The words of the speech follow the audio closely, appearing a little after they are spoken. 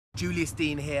Julius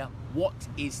Dean here. What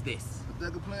is this? A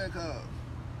deck of playing cards.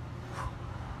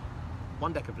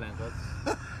 One deck of playing cards.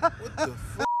 What the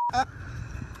f***?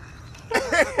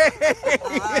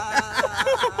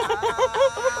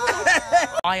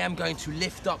 I am going to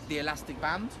lift up the elastic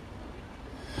band.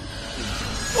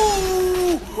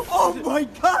 Oh! Oh my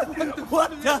god! What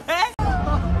the heck?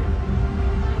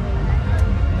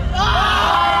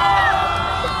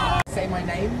 Say my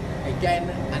name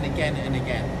again and again and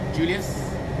again. Julius.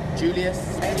 Julius.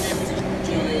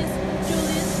 Julius.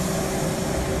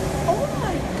 Oh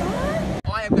my god!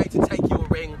 I am going to take your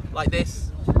ring like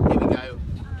this. Here we go.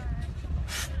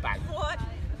 Bang. What?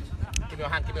 Give me your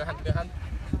hand, give me your hand, give me your hand.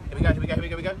 Here we go, here we go, here we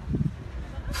go, here we go.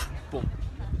 Boom.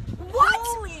 What?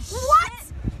 Holy shit. What?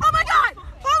 Oh my god!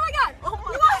 Oh my god! Oh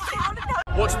my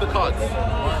god! Watch the cards.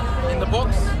 In the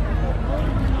box.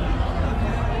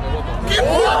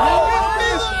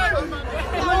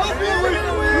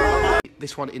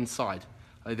 This one inside.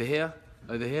 Over here,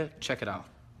 check it out.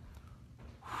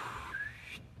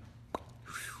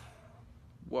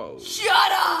 Whoa.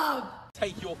 Shut up!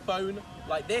 Take your phone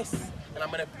like this, and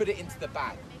I'm gonna put it into the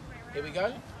bag. Here we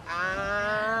go.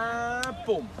 And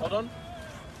boom. Hold on.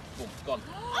 Boom. Gone.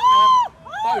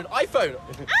 Phone. iPhone.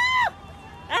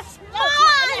 That's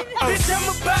mine! Bitch,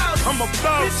 I'm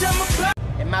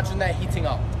about. Imagine they're heating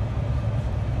up.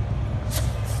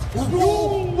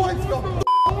 Whoa, what the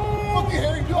fucking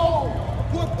Harry go?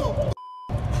 What the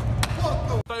What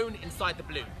the Phone inside the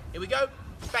balloon. Here we go.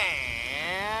 Bang.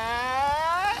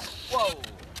 Whoa.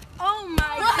 Oh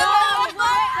my god!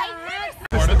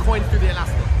 Push the coin through the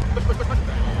elastic.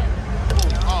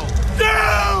 Oh.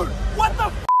 Dude! What the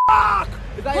fuck?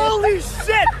 Holy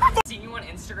shit! Seeing you on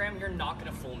Instagram, you're not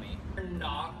gonna fool me. You're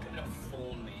not gonna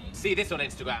fool me. See this on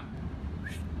Instagram.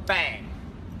 Bang.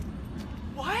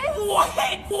 What? What?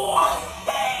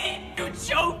 You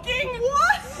joking?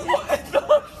 What? What the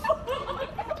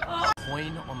fuck?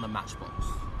 Coin on the matchbox.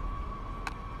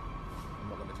 I'm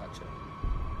not gonna touch it.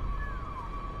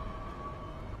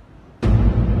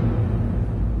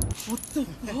 What the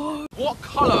fuck? What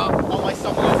colour are my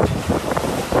sunglasses?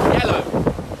 Yellow.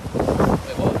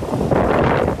 Wait, what?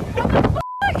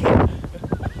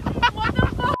 What the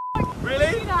fuck?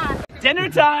 Really? Dinner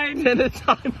time! Dinner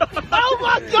time. Oh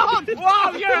my god!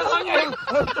 Wow, you're hungry!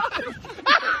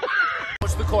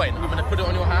 Watch the coin. I'm gonna put it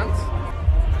on your hands.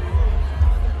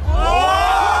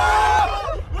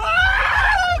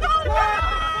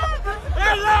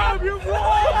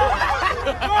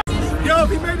 Yo, if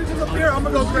he made it to the pier, I'm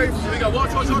gonna go crazy. Here we go.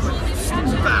 Watch.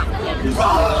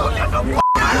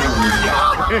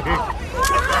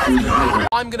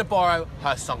 I'm gonna borrow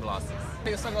her sunglasses. Take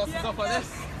your sunglasses off like this.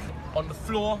 On the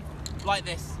floor, like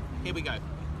this. Here we go.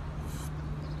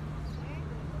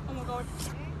 Oh my god.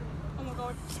 Oh my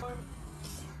god.